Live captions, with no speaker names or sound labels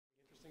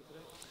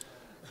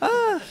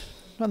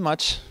Not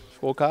much.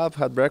 Woke up,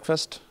 had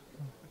breakfast,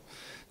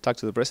 talked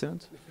to the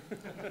president.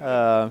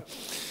 Uh,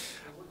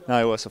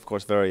 no, it was of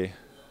course a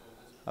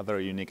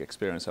very unique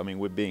experience. I mean,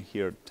 we've been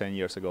here 10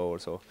 years ago or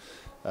so.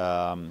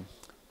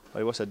 But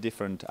it was a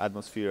different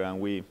atmosphere,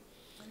 and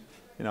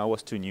I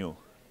was too new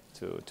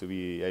to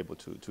be able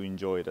to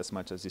enjoy it as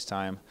much as this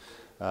time.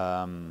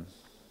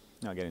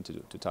 Getting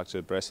to talk to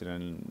the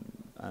president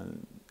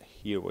and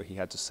hear what he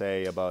had to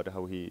say about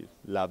how he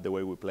loved the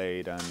way we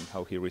played and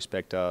how he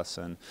respected us,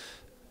 and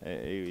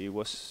it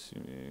was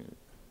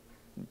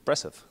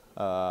impressive.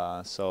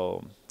 Yeah,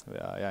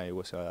 it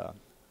was an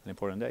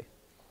important day.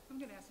 I'm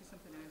going to ask you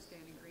something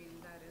outstanding, Green,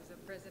 and that is a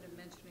president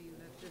mentioning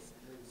that this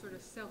sort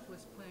of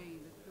selfless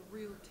playing, the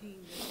real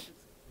team that's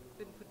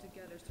been put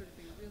together, sort of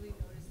being really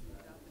noticed and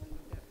adopted and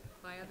looked at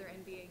by other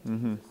NBA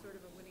teams as sort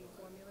of a winning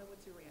formula.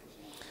 What's your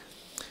reaction to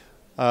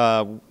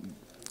that?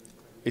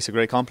 It's a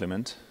great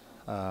compliment.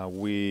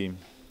 We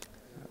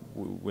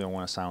don't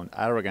want to sound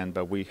arrogant,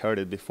 but we heard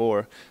it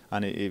before,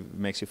 and it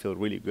makes you feel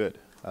really good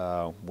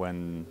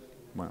when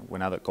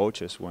other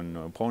coaches, when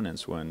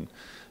opponents, when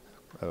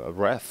a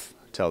ref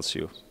tells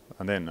you,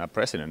 and then a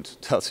president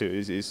tells you,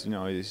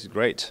 is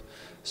great.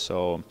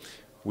 So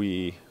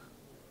we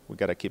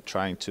got to keep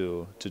trying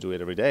to do it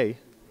every day,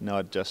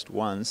 not just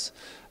once.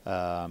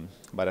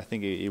 But I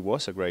think it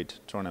was a great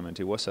tournament.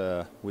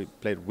 We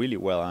played really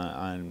well,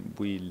 and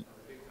we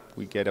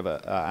get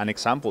an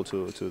example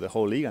to the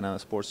whole league and other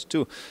sports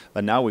too.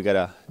 But now we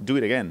gotta do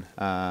it again,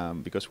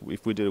 because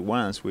if we do it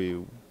once,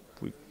 we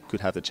could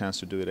have the chance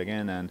to do it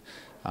again, and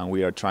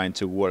we are trying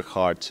to work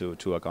hard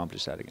to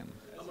accomplish that again.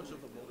 How much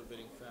of a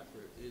motivating factor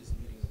is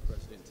meeting the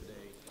president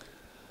today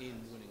in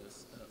winning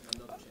another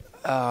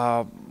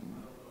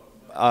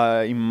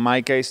championship? In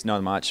my case,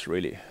 not much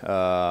really.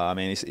 I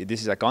mean,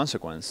 this is a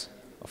consequence.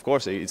 Of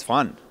course, it's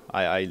fun.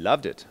 I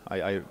loved it.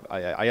 I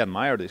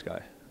admire this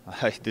guy.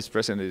 This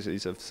president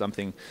is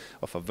something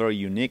of a very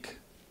unique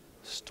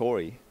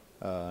story,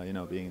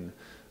 being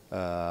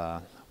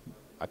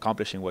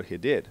accomplishing what he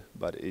did.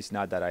 But it's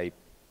not that I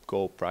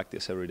go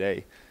practice every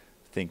day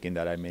thinking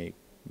that I may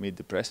meet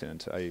the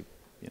president. I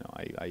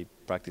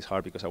practice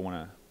hard because I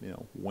want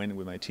to win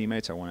with my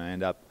teammates. I want to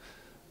end up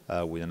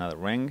with another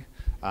ring,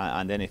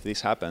 and then if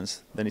this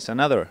happens, then it's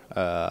another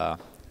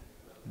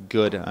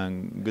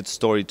good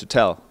story to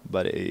tell.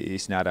 But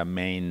it's not a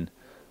main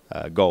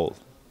goal.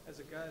 As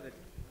a guy that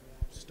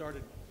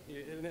started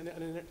an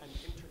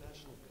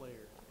international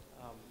player,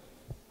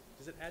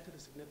 does it add to the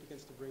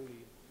significance to bring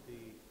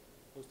the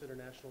most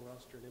international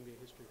roster in NBA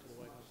history to the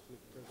White House to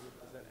meet the president?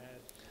 Does that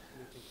add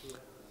anything to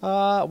it?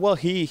 Well,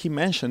 he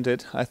mentioned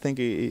it. I think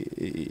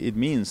it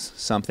means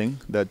something,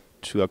 that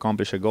to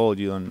accomplish a goal,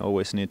 you don't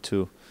always need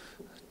to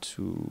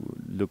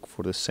look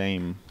for the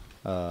same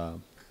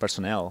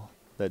personnel.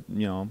 That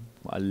a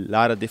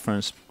lot of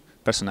different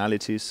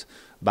personalities,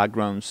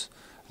 backgrounds,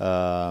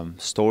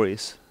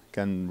 stories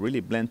can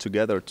really blend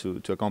together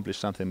to accomplish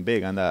something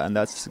big, and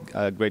that's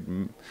a great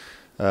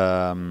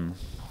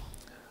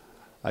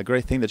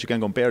thing that you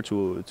can compare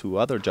to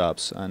other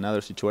jobs and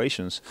other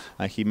situations,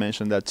 and he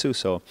mentioned that too.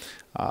 So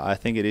I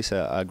think it is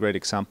a great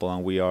example,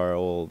 and we are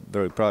all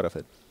very proud of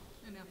it.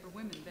 And now for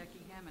women,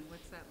 Becky Hammond,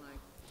 what's that like?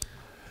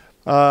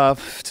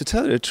 To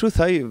tell you the truth,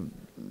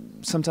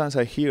 sometimes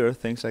I hear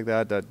things like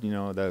that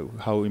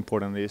how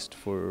important it is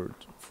for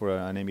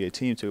an NBA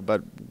team to.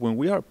 But when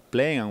we are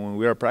playing and when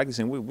we are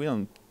practicing, we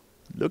don't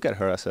look at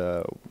her as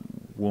a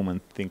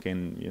woman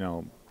thinking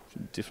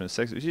different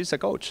sex. She's a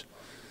coach.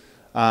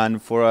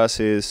 And for us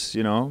is,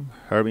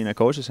 her being a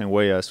coach the same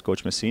way as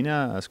Coach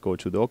Messina, as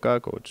Coach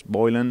Udoka, Coach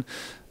Boylan.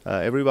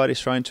 Everybody's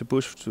trying to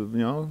push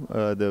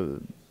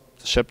the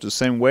ship the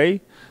same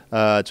way,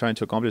 trying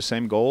to accomplish the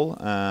same goal.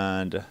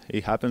 And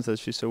it happens that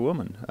she's a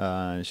woman.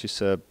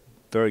 She's a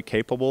very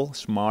capable,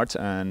 smart,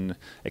 and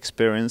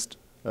experienced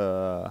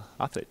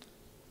athlete.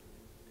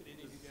 Did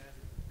any of you guys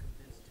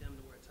convince Tim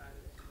to wear a tie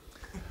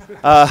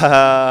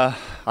today?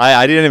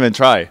 I didn't even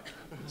try.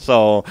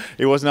 So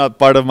it was not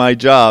part of my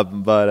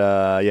job, but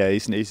yeah,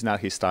 it's not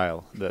his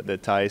style. The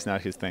tie is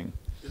not his thing.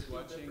 Just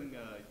watching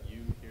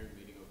you here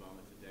meeting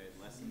Obama today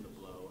lessen the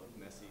blow of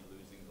Messi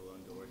losing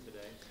Ballon d'Or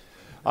today?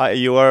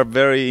 You are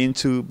very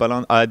into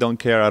Ballon. I don't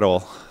care at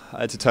all,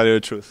 to tell you the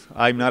truth.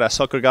 I'm not a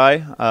soccer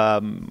guy,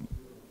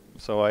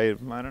 so I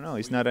don't know.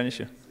 It's not an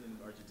issue. In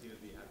Argentina,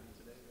 be happy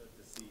today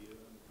to see you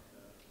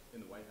in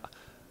the White House?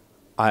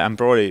 I'm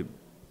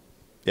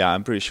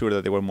pretty sure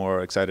that they were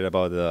more excited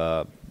about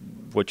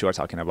what you are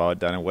talking about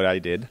than what I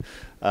did.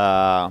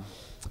 But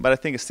I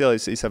think still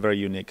it's a very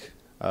unique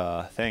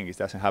thing. It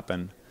doesn't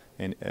happen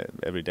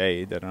every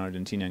day that an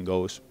Argentinian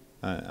goes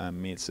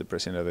and meets the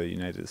president of the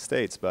United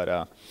States.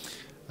 But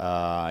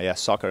yeah,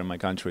 soccer in my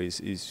country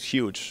is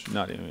huge.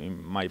 Not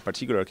in my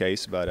particular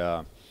case,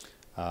 but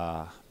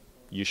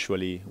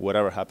usually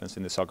whatever happens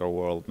in the soccer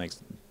world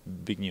makes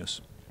big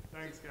news.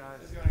 Thanks,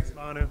 guys. Thanks,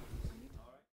 Manu.